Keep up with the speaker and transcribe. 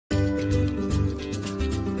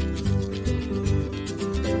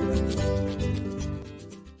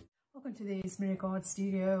this Miracle Art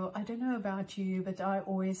Studio. I don't know about you, but I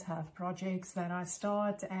always have projects that I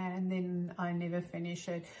start and then I never finish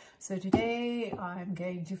it. So today I'm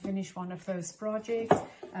going to finish one of those projects,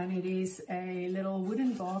 and it is a little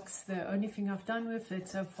wooden box. The only thing I've done with it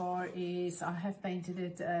so far is I have painted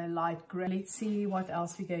it a light grey. Let's see what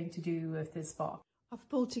else we're going to do with this box. I've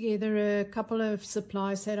pulled together a couple of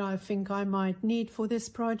supplies that I think I might need for this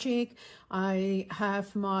project. I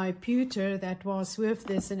have my pewter that was with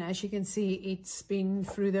this, and as you can see, it's been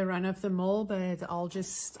through the run of the mill, but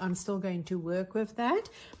I'm still going to work with that.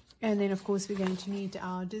 And then of course we're going to need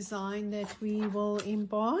our design that we will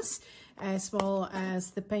emboss, as well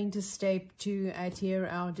as the painter's tape to adhere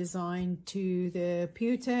our design to the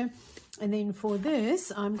pewter. And then for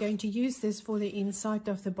this, I'm going to use this for the inside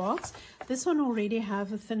of the box. This one already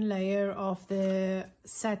have a thin layer of the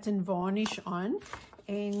satin varnish on.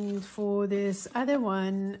 And for this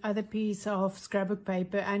other piece of scrapbook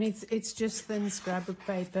paper, and it's just thin scrapbook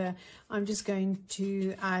paper, I'm just going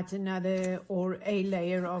to add another or a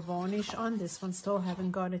layer of varnish on. This one still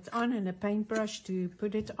haven't got it on, and a paintbrush to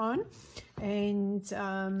put it on. And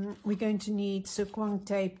we're going to need Sookwang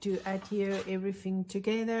tape to adhere everything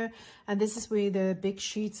together. And this is where the big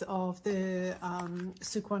sheets of the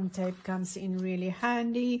Sookwang tape comes in really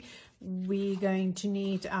handy. We're going to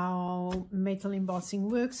need our metal embossing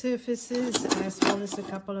work surfaces, as well as a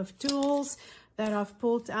couple of tools that I've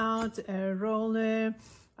pulled out, a roller.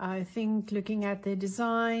 I think looking at the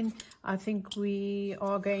design, I think we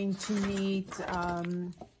are going to need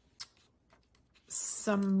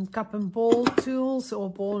some cup and ball tools, or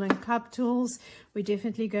ball and cup tools. We're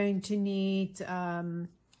definitely going to need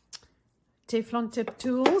Teflon tip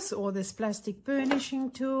tools, or this plastic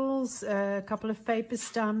burnishing tools, a couple of paper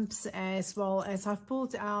stumps, as well as I've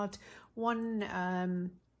pulled out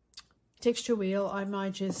one texture wheel. I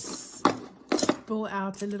might just pull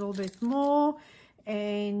out a little bit more.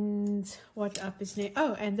 And what up is next?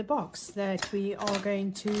 Oh, and the box that we are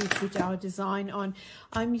going to put our design on.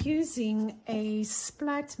 I'm using a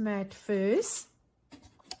splat mat first,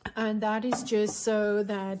 and that is just so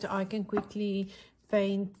that I can quickly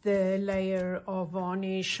paint the layer of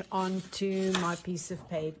varnish onto my piece of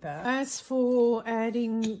paper. As for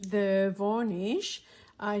adding the varnish,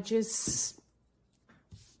 I just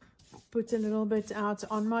put a little bit out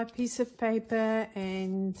on my piece of paper,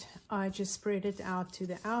 and I just spread it out to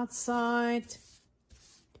the outside.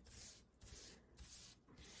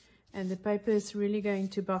 And the paper is really going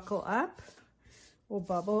to buckle up or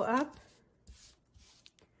bubble up.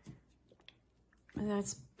 And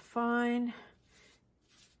that's fine.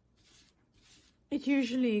 It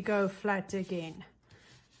usually go flat again.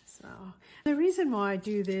 So the reason why I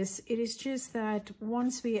do this, it is just that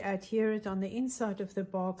once we adhere it on the inside of the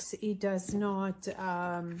box, it does not,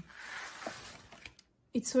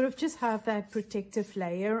 it sort of just have that protective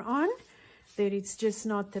layer on, that it's just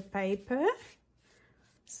not the paper.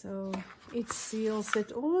 So it seals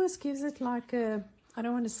it, almost gives it like a, I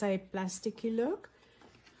don't want to say plasticky look,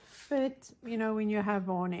 but you know, when you have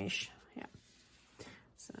varnish. Yeah.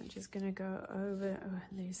 So I'm just going to go over,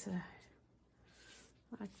 there's a,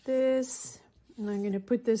 like this, and I'm going to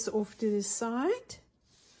put this off to the side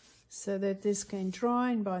so that this can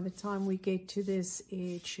dry, and by the time we get to this,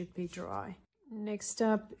 it should be dry. Next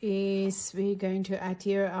up is we're going to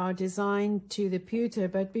adhere our design to the pewter,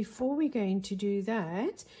 but before we're going to do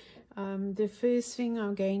that, the first thing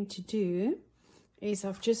I'm going to do is,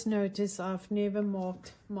 I've just noticed I've never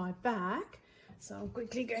marked my back, so I'm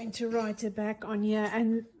quickly going to write a back on here,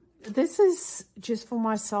 and this is just for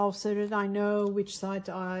myself so that I know which side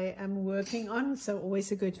I am working on, so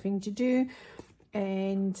always a good thing to do.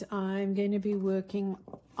 And I'm going to be working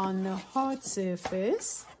on the hard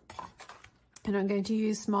surface, and I'm going to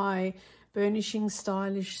use my burnishing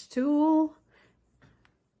Stylus tool.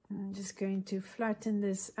 I'm just going to flatten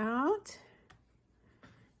this out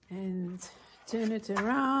and turn it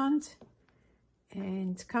around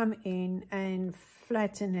and come in and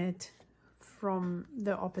flatten it from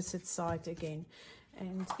the opposite side again.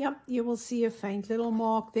 And yep, you will see a faint little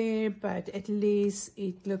mark there, but at least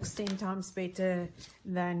it looks 10 times better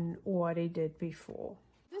than what it did before.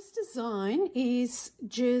 This design is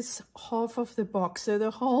just half of the box, so the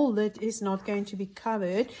whole lid is not going to be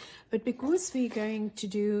covered, but because we're going to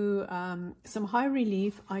do some high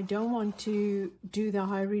relief, I don't want to do the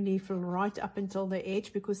high relief right up until the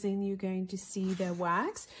edge, because then you're going to see the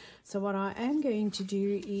wax. So what I am going to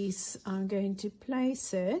do is I'm going to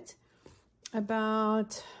place it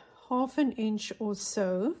about ½ an inch or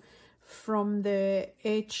so from the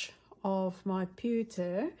edge of my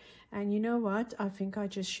pewter. And you know what, I think I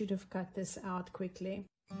just should have cut this out quickly.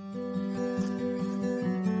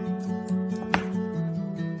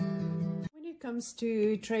 comes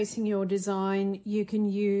to tracing your design, you can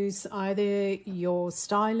use either your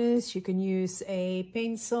stylus, you can use a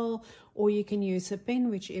pencil, or you can use a pen,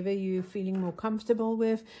 whichever you're feeling more comfortable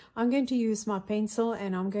with. I'm going to use my pencil,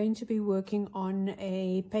 and I'm going to be working on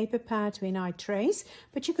a paper pad when I trace,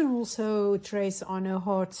 but you can also trace on a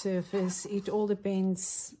hard surface. It all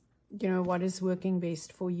depends, you know, what is working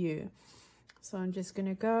best for you. So I'm just going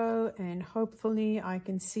to go, and hopefully I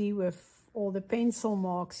can see with all the pencil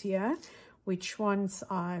marks here which ones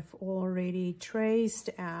I've already traced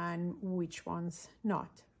and which ones not.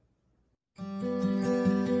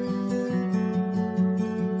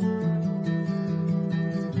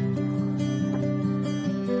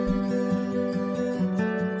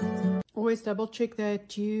 Always double check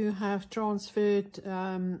that you have transferred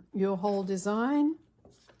your whole design,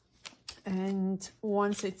 and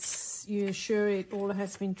once you're sure it all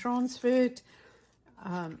has been transferred,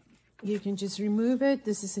 you can just remove it.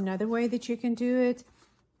 This is another way that you can do it.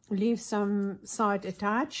 Leave some side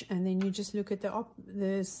attached, and then you just look at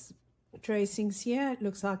the tracings here. It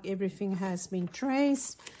looks like everything has been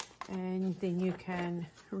traced, and then you can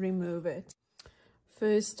remove it.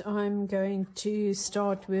 First, I'm going to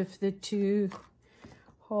start with the 2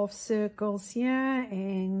 half circles here,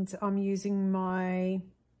 and I'm using my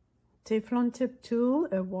Teflon tip tool,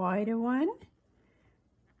 a wider one.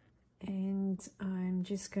 And I'm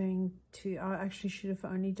just going to, I actually should have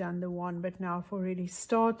only done the one, but now I've already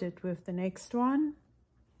started with the next one.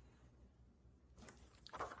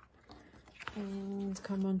 And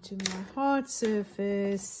come onto my hard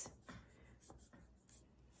surface.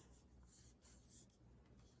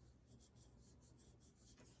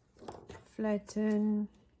 Flatten.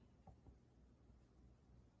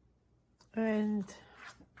 And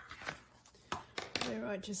there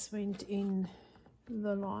I just went in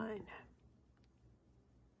the line.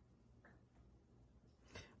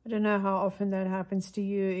 I don't know how often that happens to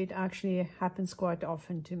you. It actually happens quite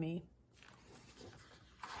often to me.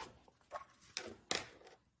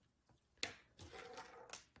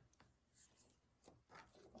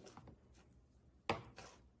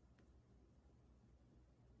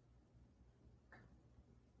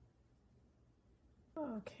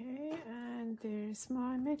 Okay, and there's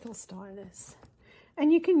my metal stylus.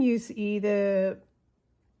 And you can use either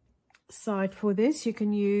side for this. You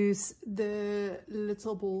can use the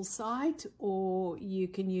little ball side, or you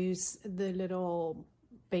can use the little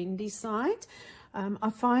bendy side. I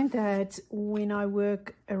find that when I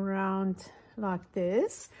work around like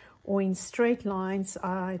this or in straight lines,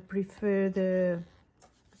 I prefer the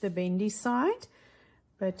bendy side,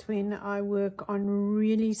 but when I work on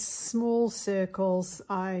really small circles,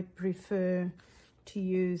 I prefer to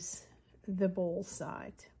use the ball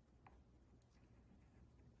side.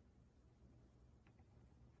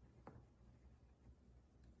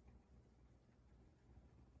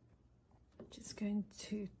 Just going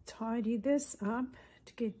to tidy this up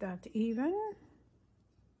to get that even.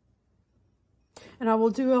 And I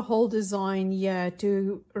will do a whole design here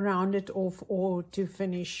to round it off or to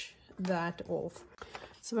finish that off.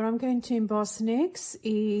 So what I'm going to emboss next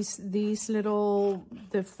is these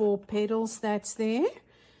the 4 petals that's there.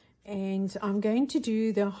 And I'm going to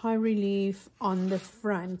do the high relief on the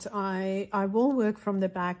front. I will work from the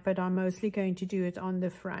back, but I'm mostly going to do it on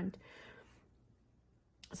the front.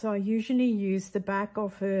 So I usually use the back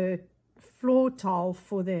of a floor tile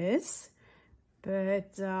for this,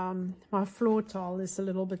 but my floor tile is a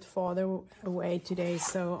little bit farther away today,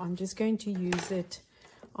 so I'm just going to use it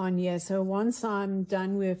on here. So once I'm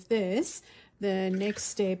done with this, the next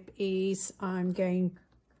step is I'm going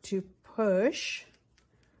to push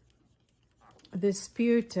this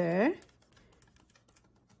pewter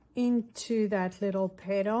into that little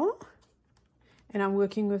petal, and I'm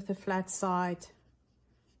working with the flat side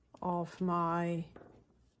of my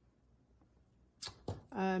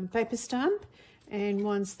paper stamp. And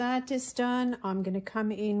once that is done, I'm going to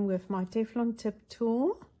come in with my Teflon tip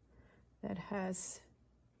tool that has,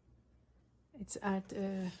 it's at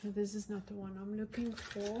this is not the one I'm looking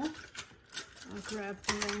for. I grabbed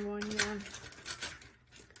the wrong one here.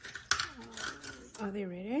 Oh,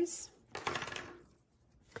 there it is.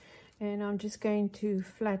 And I'm just going to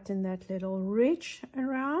flatten that little ridge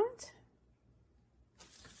around.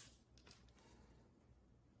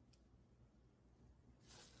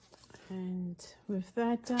 And with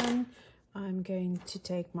that done, I'm going to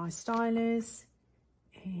take my stylus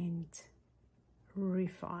and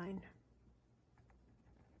refine.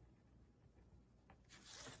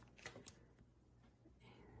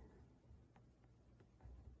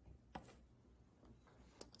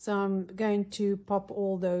 So I'm going to pop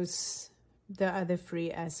all those, the other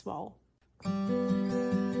 3 as well.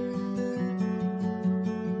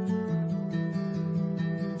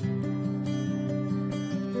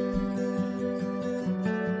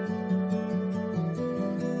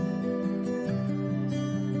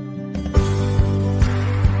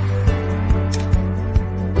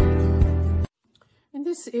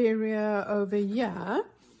 area over here,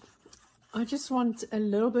 I just want a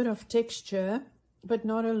little bit of texture, but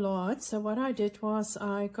not a lot. So what I did was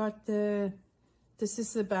I got this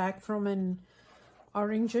is the bag from an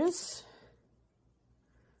oranges.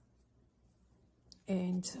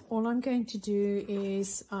 And all I'm going to do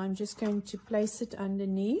is I'm just going to place it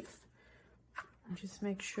underneath. And just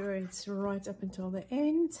make sure it's right up until the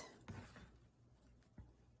end.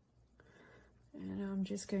 And I'm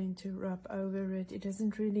just going to rub over it. It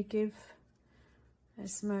doesn't really give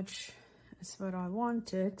as much as what I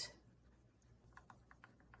wanted.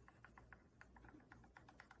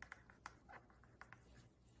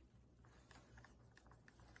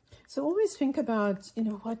 So always think about, you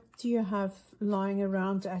know, what do you have lying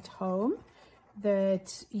around at home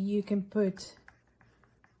that you can put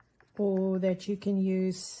or that you can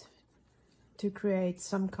use to create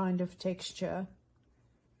some kind of texture.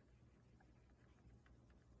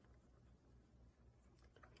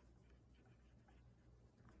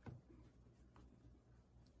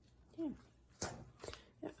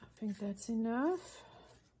 Yeah, I think that's enough.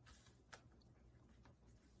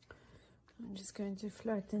 I'm just going to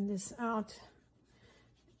flatten this out,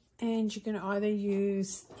 and you can either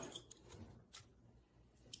use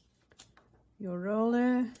your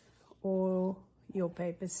roller or your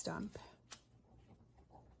paper stump.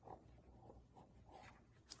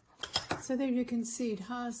 So there you can see it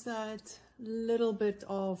has that little bit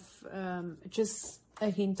of just a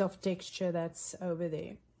hint of texture that's over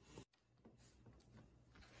there.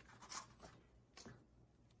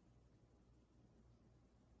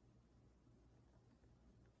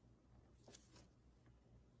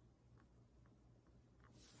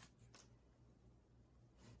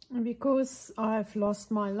 And because I've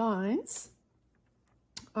lost my lines,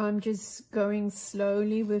 I'm just going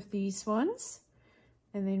slowly with these ones.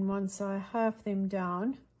 And then once I have them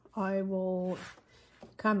down, I will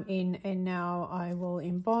come in and now I will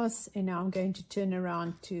emboss. And now I'm going to turn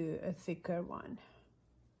around to a thicker one.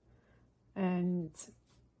 And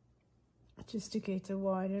just to get a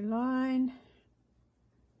wider line.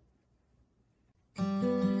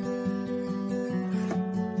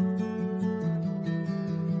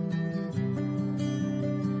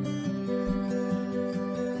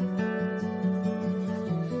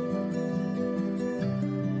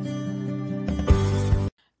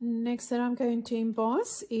 Next that I'm going to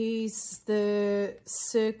emboss is the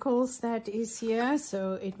circles that is here.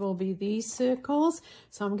 So it will be these circles.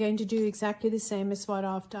 So I'm going to do exactly the same as what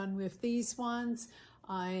I've done with these ones.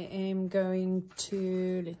 I am going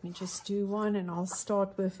to, let me just do one, and I'll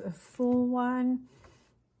start with a full one.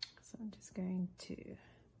 So I'm just going to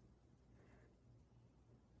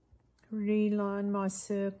reline my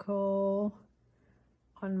circle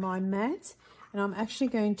on my mat, and I'm actually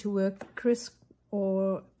going to work crisp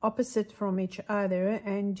or opposite from each other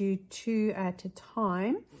and do two at a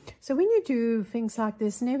time. So when you do things like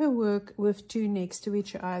this, never work with two next to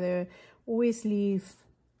each other. Always leave,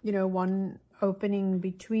 you know, one opening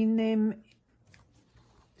between them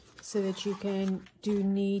so that you can do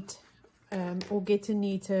neat or get a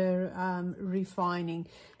neater refining.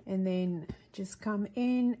 And then just come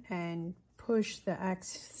in and push the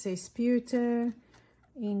excess pewter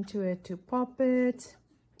into it to pop it.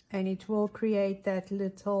 And it will create that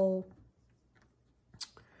little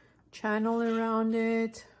channel around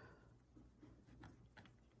it.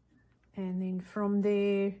 And then from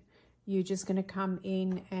there, you're just going to come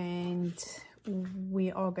in and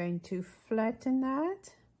we are going to flatten that.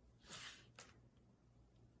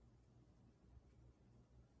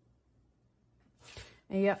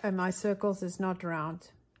 And yeah, and my circles is not round.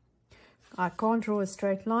 I can't draw a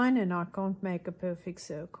straight line and I can't make a perfect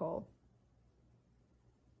circle.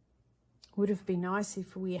 Would have been nice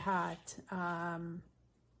if we had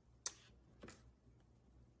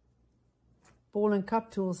ball and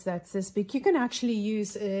cup tools that's this big. You can actually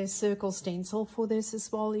use a circle stencil for this as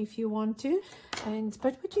well if you want to.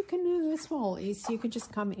 But what you can do as well is you can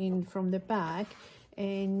just come in from the back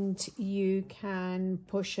and you can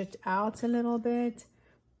push it out a little bit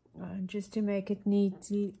just to make it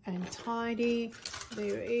neatly and tidy.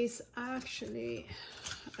 There is actually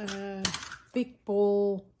a big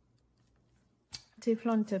ball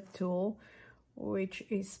Teflon tip tool, which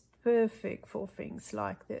is perfect for things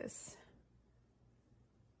like this.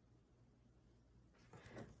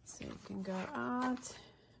 So you can go out,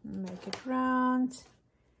 make it round,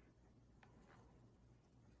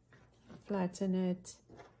 flatten it,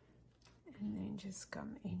 and then just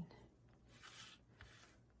come in.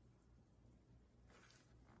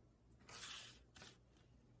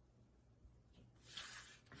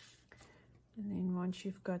 And then once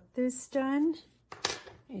you've got this done,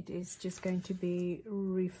 it is just going to be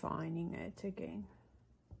refining it again.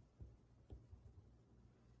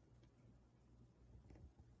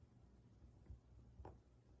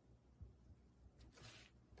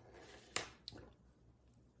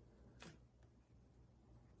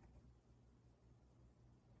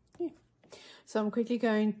 So I'm quickly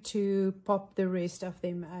going to pop the rest of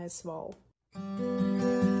them as well.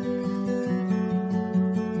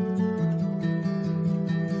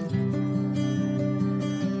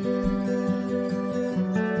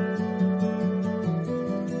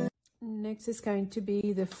 Next is going to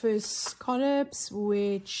be the first scallops,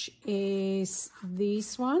 which is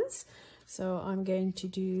these ones. So I'm going to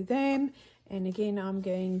do them, and again I'm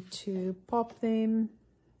going to pop them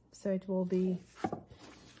so it will be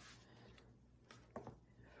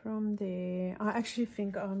from there. I actually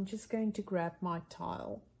think I'm just going to grab my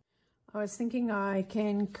tile. I was thinking I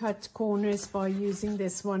can cut corners by using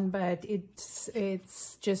this one, but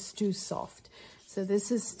it's just too soft. So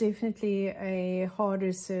this is definitely a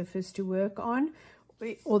harder surface to work on.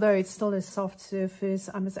 Although it's still a soft surface,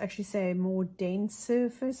 I must actually say a more dense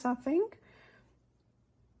surface, I think.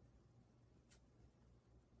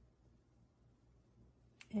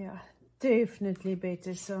 Yeah, definitely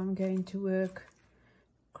better. So I'm going to work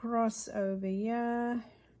cross over here.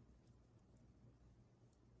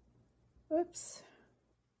 Oops.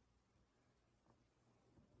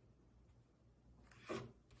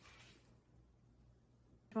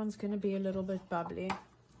 One's going to be a little bit bubbly.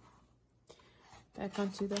 Back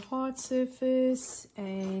onto the hard surface,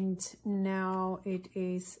 and now it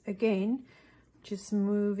is again just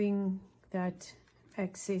moving that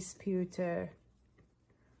excess pewter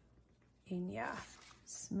in here.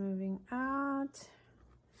 It's moving out.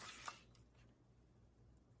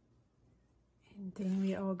 And then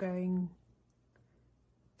we are going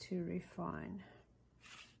to refine.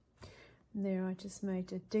 There, I just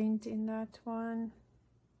made a dent in that one.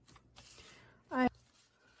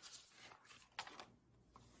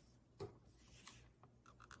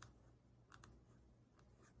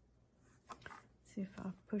 See if I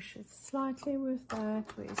push it slightly with that.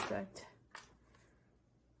 Where's that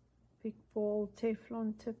big ball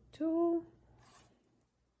Teflon tip tool?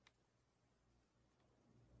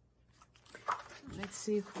 Let's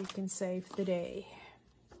see if we can save the day.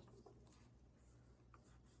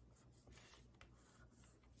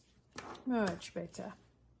 Much better.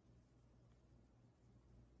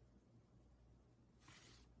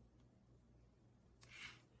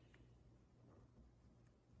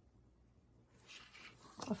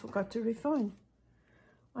 I forgot to refine.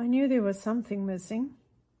 I knew there was something missing.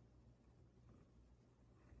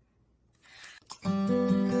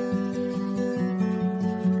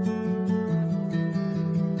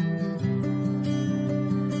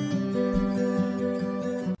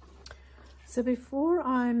 So before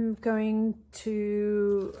I'm going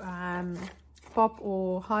to pop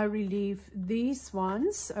or high relief these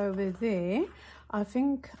ones over there, I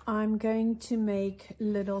think I'm going to make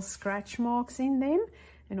little scratch marks in them.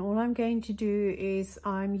 And all I'm going to do is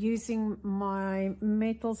I'm using my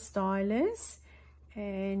metal stylus,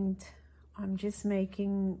 and I'm just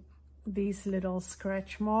making these little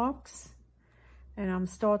scratch marks. And I'm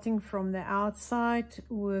starting from the outside,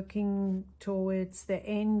 working towards the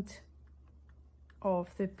end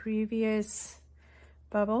of the previous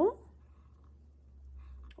bubble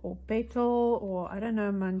or petal, or I don't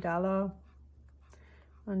know, mandala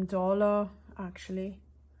actually.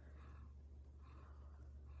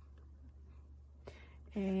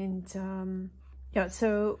 And yeah,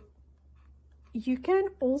 so you can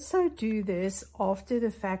also do this after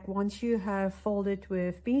the fact. Once you have folded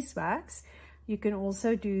with beeswax, you can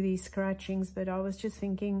also do these scratchings, but I was just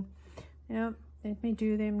thinking, you know, let me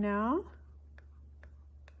do them now.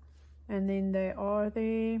 And then they are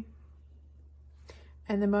there.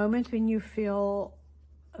 And the moment when you feel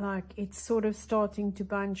like it's sort of starting to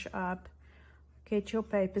bunch up, get your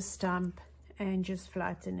paper stump and just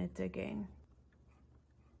flatten it again.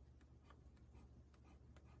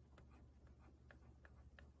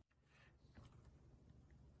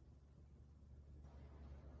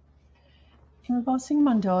 Embossing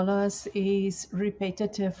mandalas is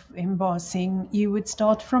repetitive embossing. You would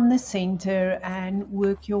start from the center and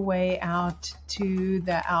work your way out to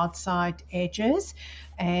the outside edges,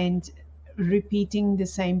 and repeating the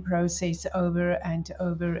same process over and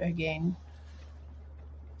over again.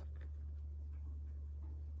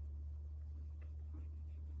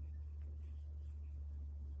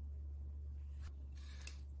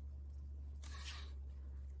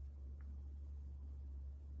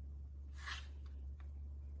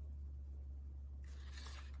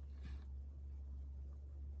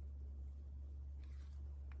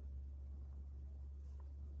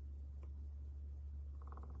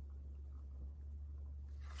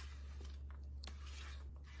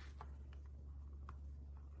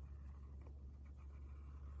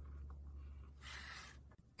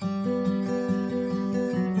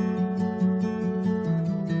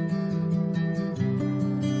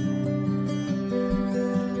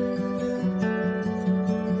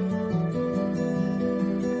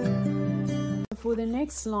 the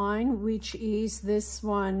next line, which is this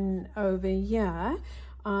one over here,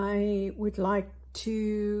 I would like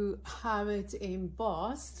to have it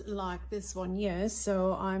embossed like this one here.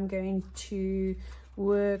 So I'm going to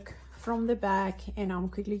work from the back and I'm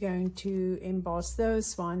quickly going to emboss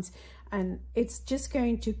those ones, and it's just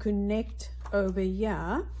going to connect over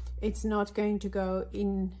here. It's not going to go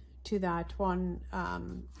into that one,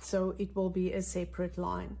 so it will be a separate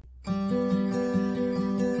line.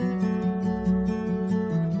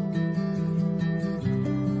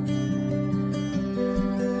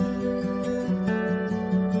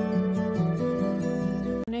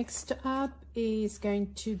 Next up is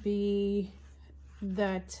going to be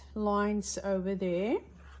that lines over there.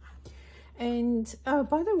 And oh,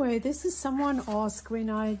 by the way, this is someone asked when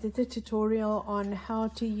I did the tutorial on how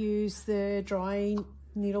to use the dry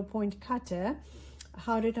needlepoint cutter,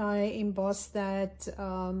 how did I emboss that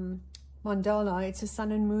mandala. It's a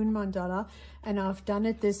sun and moon mandala, and I've done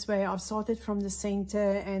it this way. I've started from the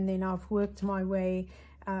center and then I've worked my way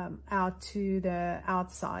out to the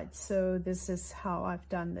outside. So this is how I've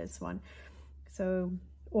done this one. So,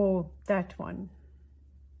 or that one.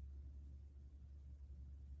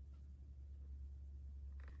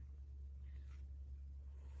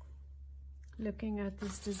 Looking at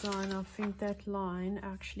this design, I think that line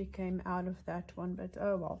actually came out of that one, but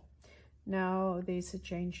oh well. Now there's a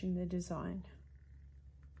change in the design.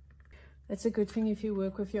 That's a good thing. If you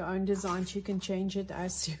work with your own designs, you can change it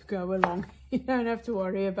as you go along. You don't have to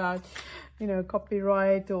worry about, you know,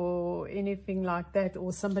 copyright or anything like that,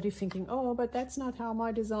 or somebody thinking, oh, but that's not how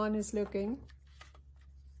my design is looking.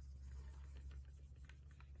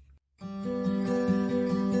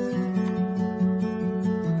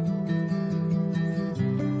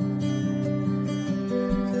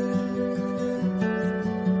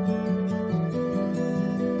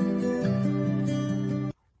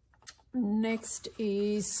 Next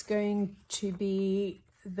is going to be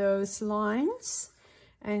those lines,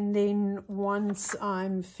 and then once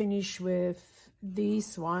I'm finished with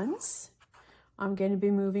these ones, I'm going to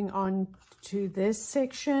be moving on to this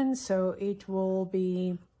section. So it will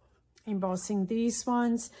be embossing these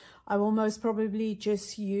ones. I will most probably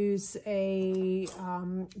just use a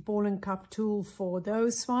ball and cup tool for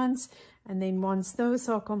those ones, and then once those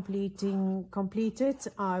are completed,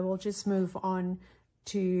 I will just move on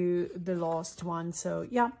to the last one. So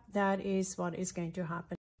yeah, that is what is going to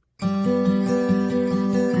happen.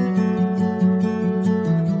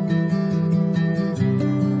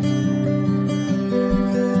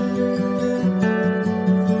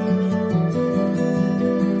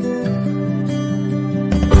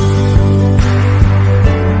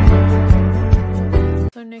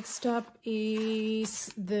 Next up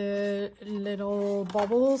is the little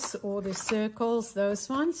bubbles or the circles, those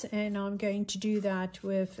ones, and I'm going to do that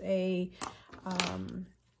with a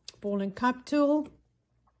ball and cup tool.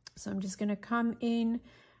 So I'm just going to come in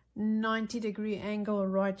 90-degree angle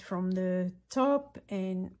right from the top,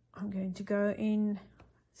 and I'm going to go in,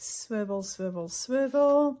 swivel, swivel,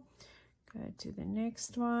 swivel, go to the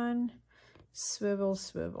next one, swivel,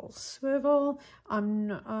 swivel, swivel. I'm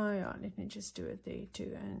not, oh yeah, let me just do it there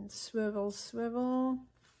too, and swivel, swivel.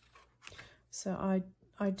 So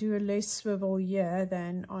I do a less swivel here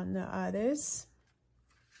than on the others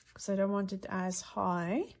because I don't want it as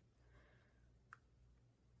high.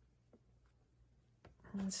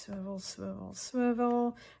 And swivel, swivel,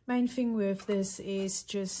 swivel. Main thing with this is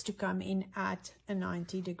just to come in at a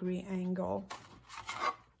 90-degree angle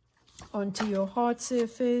onto your hard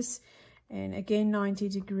surface. And again,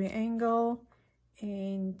 90-degree angle,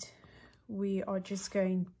 and we are just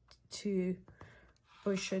going to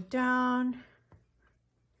push it down,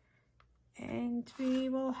 and we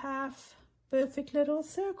will have perfect little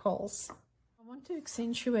circles. I want to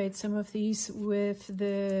accentuate some of these with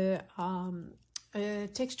the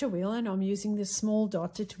texture wheel, and I'm using the small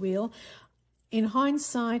dotted wheel. In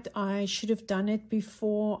hindsight, I should have done it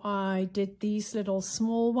before I did these little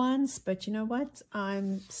small ones, but you know what?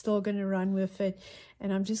 I'm still going to run with it,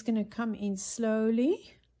 and I'm just going to come in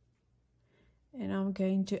slowly, and I'm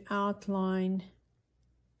going to outline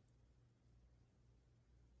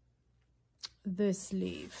this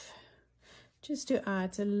leaf just to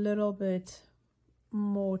add a little bit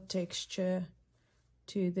more texture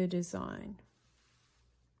to the design.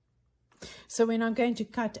 So when I'm going to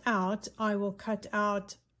cut out, I will cut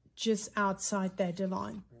out just outside that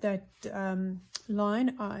line. That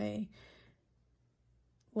line, I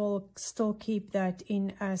will still keep that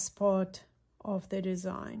in as part of the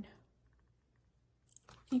design.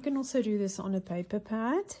 You can also do this on a paper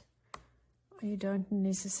pad. You don't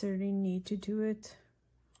necessarily need to do it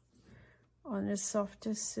on a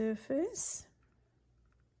softer surface.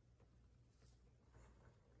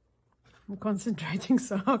 I'm concentrating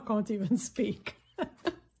so I can't even speak.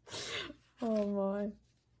 Oh my.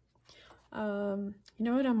 You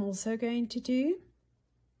know what I'm also going to do?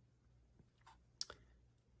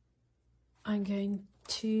 I'm going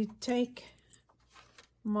to take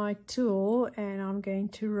my tool and I'm going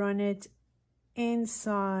to run it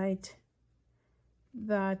inside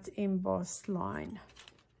that embossed line.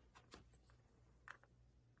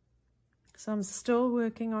 So I'm still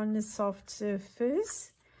working on the soft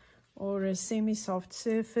surface or a semi-soft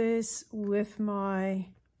surface with my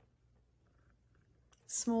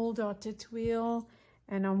small dotted wheel,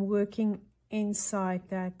 and I'm working inside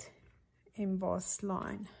that embossed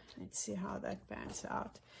line. Let's see how that pans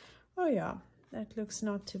out. Oh yeah, that looks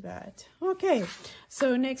not too bad. Okay,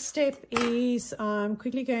 so next step is I'm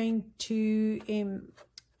quickly going to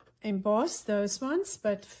emboss those ones,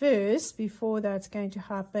 but first, before that's going to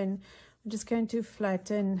happen, I'm just going to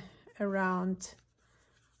flatten around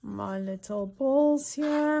my little balls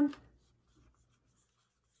here.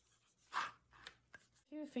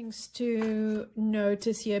 Few things to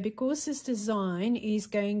notice here, because this design is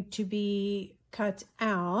going to be cut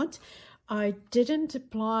out. I didn't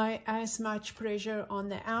apply as much pressure on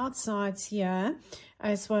the outsides here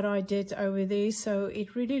as what I did over there, so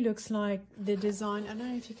it really looks like the design, I don't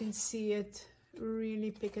know if you can see it, really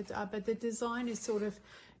pick it up, but the design is sort of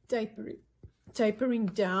tapering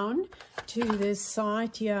down to this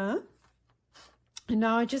side here. And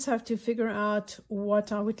now I just have to figure out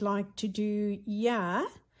what I would like to do here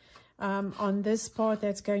on this part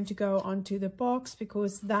that's going to go onto the box,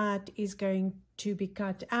 because that is going to be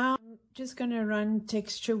cut out. I'm just going to run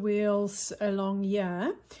texture wheels along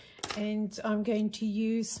here, and I'm going to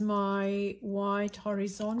use my white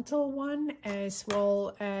horizontal one as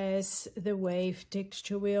well as the wave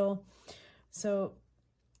texture wheel. So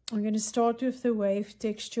I'm going to start with the wave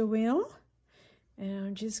texture wheel, and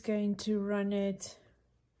I'm just going to run it,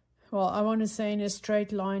 well, I want to say in a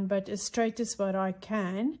straight line, but as straight as what I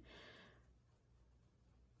can,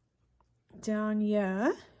 down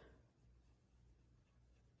here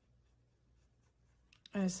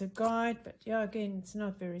as a guide. But yeah, again, it's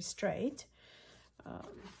not very straight.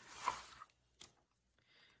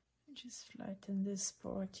 Just flatten this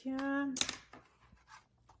part here.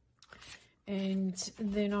 And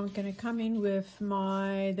then I'm going to come in with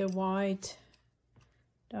the white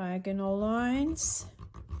diagonal lines.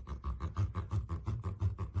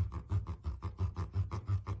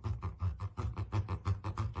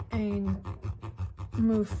 And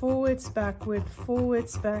move forwards, backwards,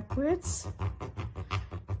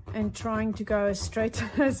 and trying to go as straight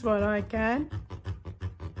as what I can.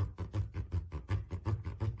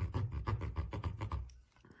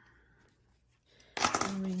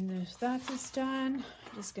 And when that is done,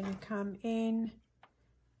 I'm just going to come in.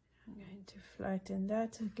 I'm going to flatten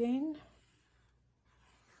that again.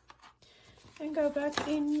 And go back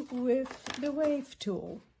in with the wave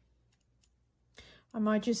tool. I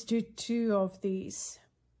might just do 2 of these.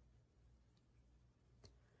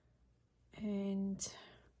 And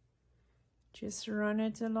just run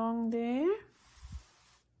it along there.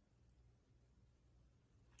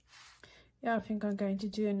 Yeah, I think I'm going to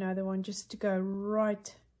do another one just to go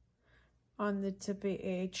right on the tippy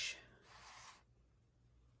edge.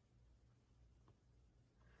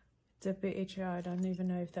 Tippy edge, I don't even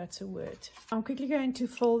know if that's a word. I'm quickly going to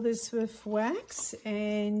fill this with wax,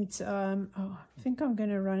 and oh, I think I'm going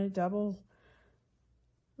to run a double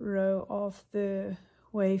row of the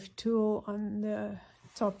wave tool on the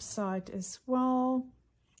top side as well.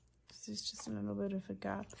 This is just a little bit of a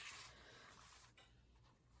gap.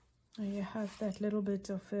 And you have that little bit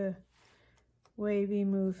of a wavy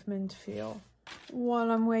movement feel.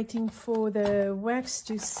 While I'm waiting for the wax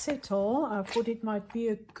to settle, I thought it might be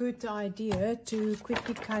a good idea to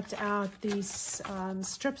quickly cut out these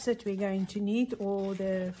strips that we're going to need, or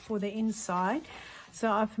for the inside.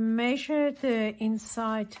 So I've measured the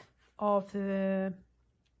inside of the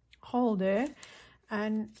holder,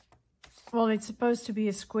 and well, it's supposed to be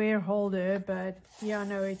a square holder, but yeah,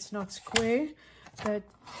 no, it's not square, but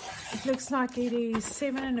it looks like it is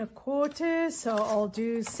 7 1/4, so I'll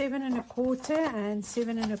do 7 1/4 and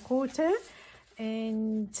 7 1/4,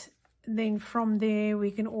 and then from there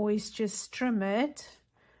we can always just trim it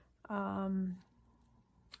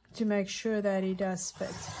to make sure that it does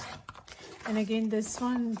fit. And again, these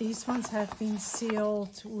ones have been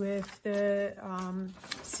sealed with the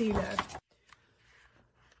sealer.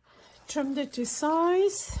 Trimmed it to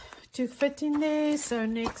size to fit in there. So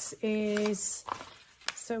next is,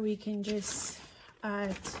 so we can just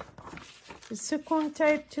add the Sookwang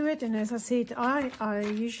tape to it. And as I said, I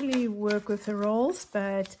usually work with the rolls,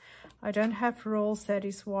 but I don't have rolls that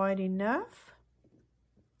is wide enough.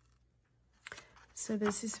 So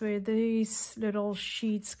this is where these little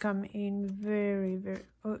sheets come in very, very,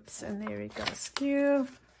 oops, and there it goes, skew,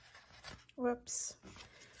 whoops.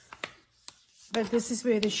 But this is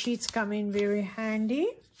where the sheets come in very handy.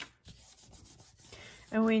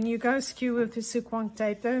 And when you go skew with the Sookwang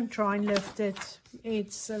tape, don't try and lift it.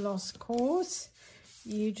 It's a lost cause.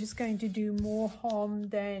 You're just going to do more harm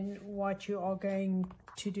than what you are going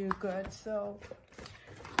to do good. So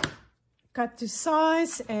cut to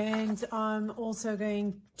size, and I'm also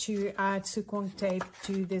going to add Sookwang tape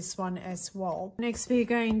to this one as well. Next, we're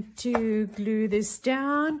going to glue this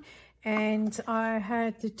down, and I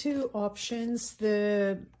had the two options,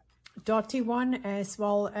 the dotty one as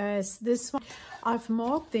well as this one. I've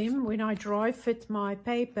marked them when I dry fit my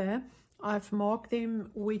paper. I've marked them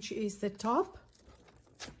which is the top,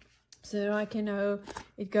 so that I can know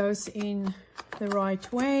it goes in the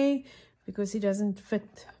right way, because it doesn't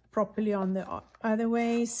fit properly on the other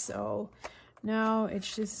way. So now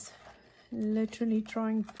it's just literally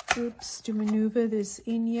trying, oops, to maneuver this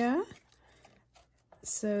in here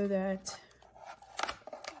so that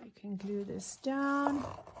I can glue this down.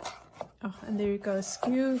 Oh, and there it goes,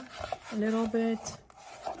 skew a little bit.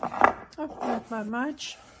 Oh, not by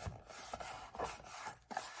much.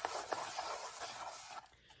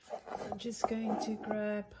 I'm just going to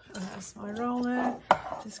grab, that's my roller,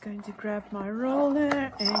 just going to grab my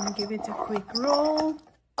roller and give it a quick roll.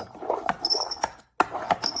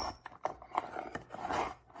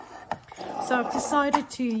 So I've decided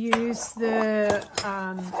to use the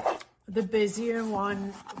busier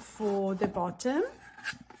one for the bottom.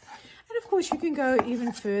 And of course you can go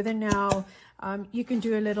even further now. You can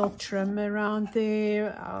do a little trim around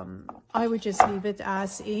there. I would just leave it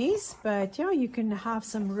as is, but yeah, you can have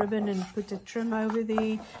some ribbon and put a trim over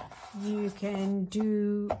there. You can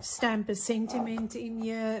do stamp a sentiment in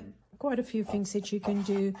here. Quite a few things that you can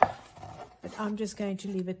do, but I'm just going to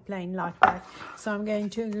leave it plain like that. So I'm going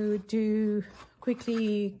to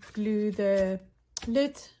quickly glue the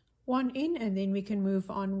lid one in, and then we can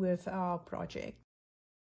move on with our project.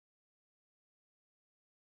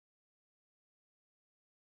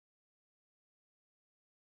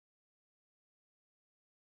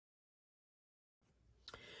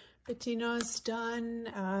 Patina's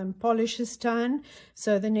done, polish is done.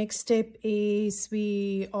 So the next step is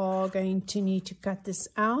we are going to need to cut this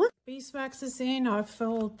out. Beeswax is in. I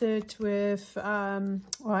filled it with, I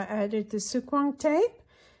added the Sookwang tape,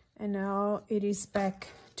 and now it is back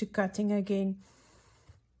to cutting again.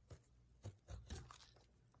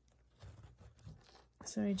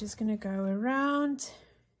 So we're just going to go around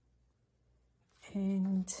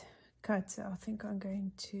and cut. So I think I'm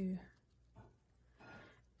going to,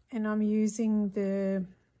 and I'm using the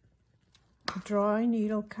dry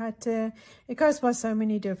needle cutter. It goes by so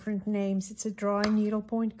many different names. It's a dry needle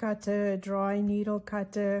point cutter, a dry needle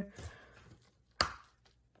cutter.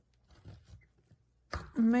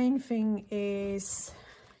 Main thing is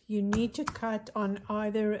you need to cut on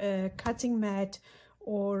either a cutting mat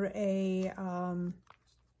or a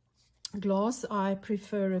glass. I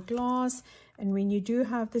prefer a glass. And when you do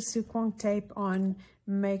have the Sookwang tape on,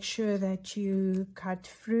 make sure that you cut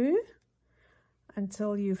through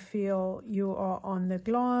until you feel you are on the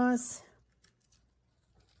glass.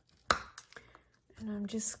 And I'm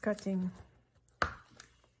just cutting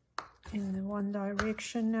in the one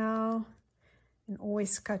direction now, and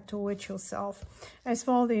always cut towards yourself. As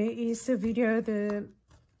well, there is a video, the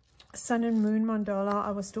Sun and Moon mandala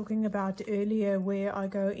I was talking about earlier, where I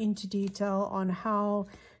go into detail on how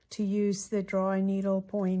to use the dry needle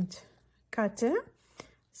point cutter.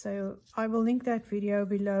 So I will link that video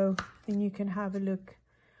below, and you can have a look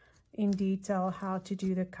in detail how to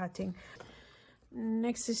do the cutting.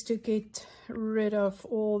 Next is to get rid of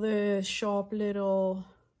all the sharp little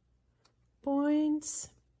points,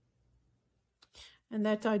 and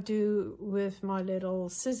that I do with my little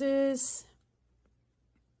scissors.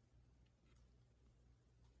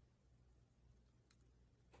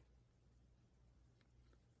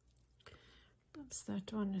 Oops,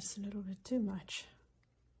 that one is a little bit too much.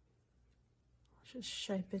 Just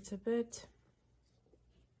shape it a bit.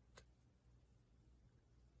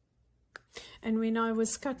 And when I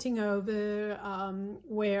was cutting over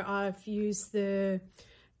where I've used the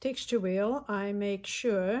texture wheel, I make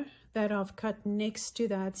sure that I've cut next to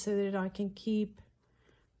that so that I can keep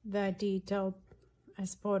that detail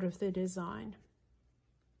as part of the design.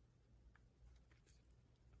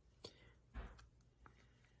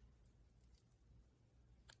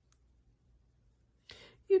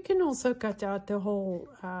 You can also cut out the whole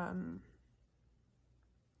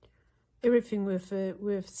everything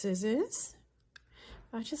with scissors.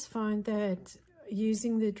 I just find that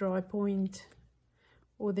using the dry point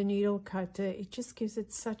or the needle cutter, it just gives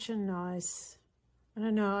it such a nice, I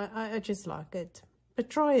don't know, I just like it. But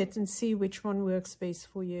try it and see which one works best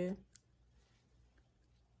for you.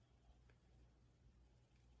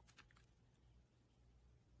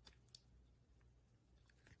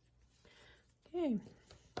 Okay,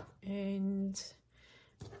 and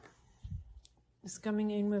just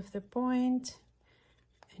coming in with the point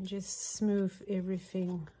and just smooth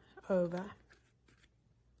everything over.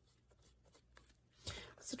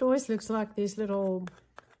 So it always looks like these little,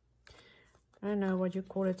 I don't know what you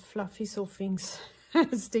call it, fluffies or things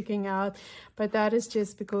sticking out, but that is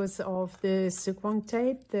just because of the Sookwang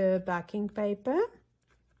tape, the backing paper.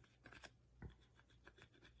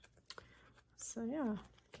 So yeah,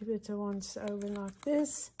 give it a once over like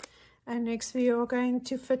this, and next we are going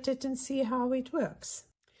to fit it and see how it works.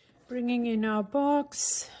 Bringing in our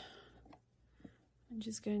box, I'm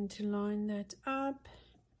just going to line that up.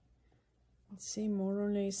 Let's see more or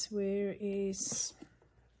less where is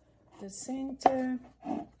the center.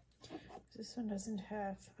 This one doesn't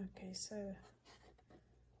have, okay, so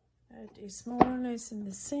that is more or less in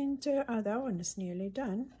the center. Oh, that one is nearly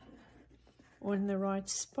done, or in the right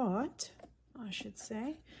spot, I should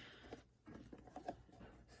say.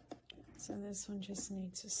 So this one just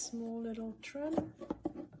needs a small little trim.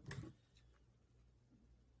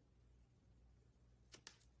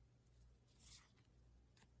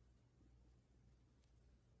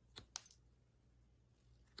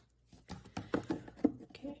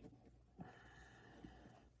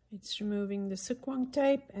 It's removing the Sookwang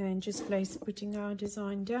tape and just putting our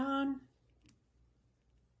design down.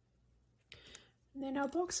 And then our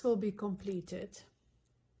box will be completed.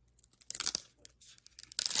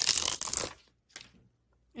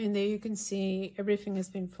 And there you can see everything has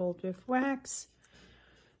been filled with wax.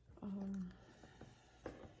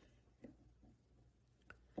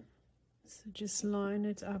 So just line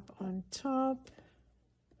it up on top.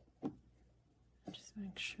 Just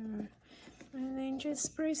make sure. And then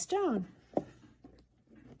just press down.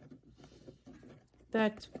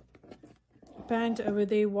 That band over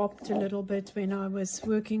there whopped a little bit when I was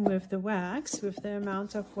working with the wax, with the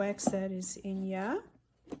amount of wax that is in here.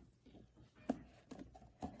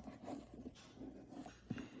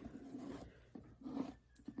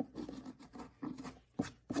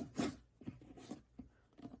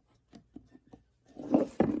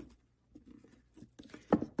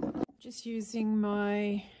 Just using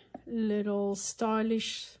my little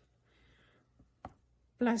stylus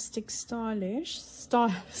just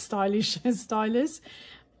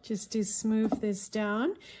to smooth this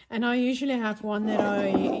down. And I usually have one that I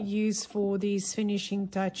use for these finishing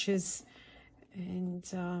touches, and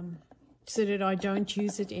so that I don't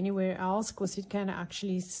use it anywhere else, because it can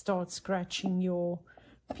actually start scratching your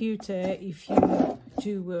pewter if you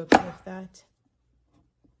do work with that.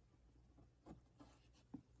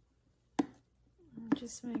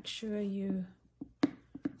 Just make sure you,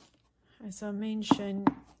 as I mentioned,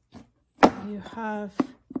 you have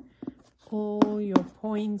all your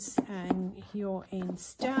points and your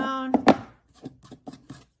ends down.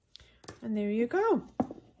 And there you go.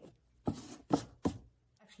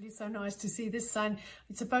 Actually, so nice to see the sun.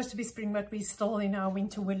 It's supposed to be spring, but we're still in our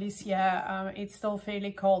winter willies here. It's still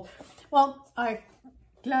fairly cold. Well, I'm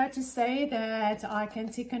glad to say that I can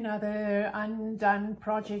tick another undone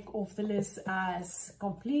project off the list as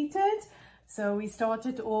completed. So we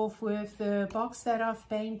started off with the box that I've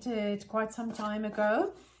painted quite some time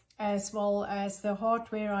ago, as well as the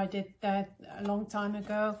hardware. I did that a long time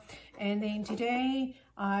ago. And then today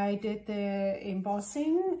I did the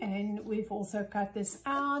embossing, and we've also cut this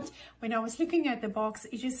out. When I was looking at the box,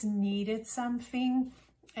 it just needed something.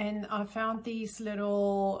 And I found these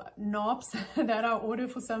little knobs that I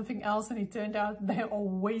ordered for something else, and it turned out they are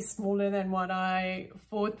way smaller than what I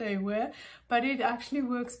thought they were. But it actually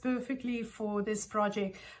works perfectly for this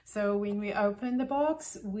project. So when we open the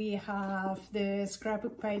box, we have the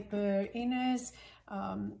scrapbook paper inners,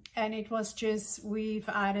 and it was just, we've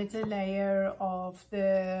added a layer of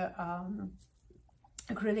the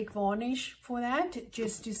acrylic varnish for that,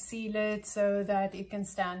 just to seal it so that it can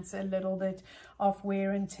stand a little bit of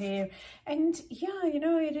wear and tear. And yeah, you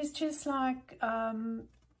know, it is just like,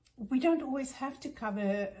 we don't always have to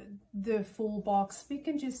cover the full box. We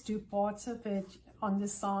can just do parts of it on the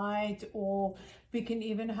side, or we can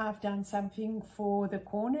even have done something for the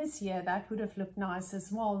corners here. That would have looked nice as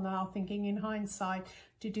well. Now thinking in hindsight,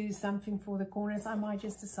 to do something for the corners, I might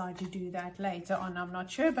just decide to do that later on, I'm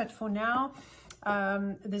not sure. But for now,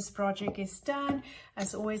 this project is done.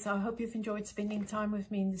 As always, I hope you've enjoyed spending time with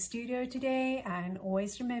me in the studio today, and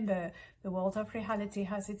always remember, the world of reality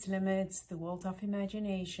has its limits, the world of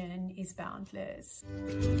imagination is boundless.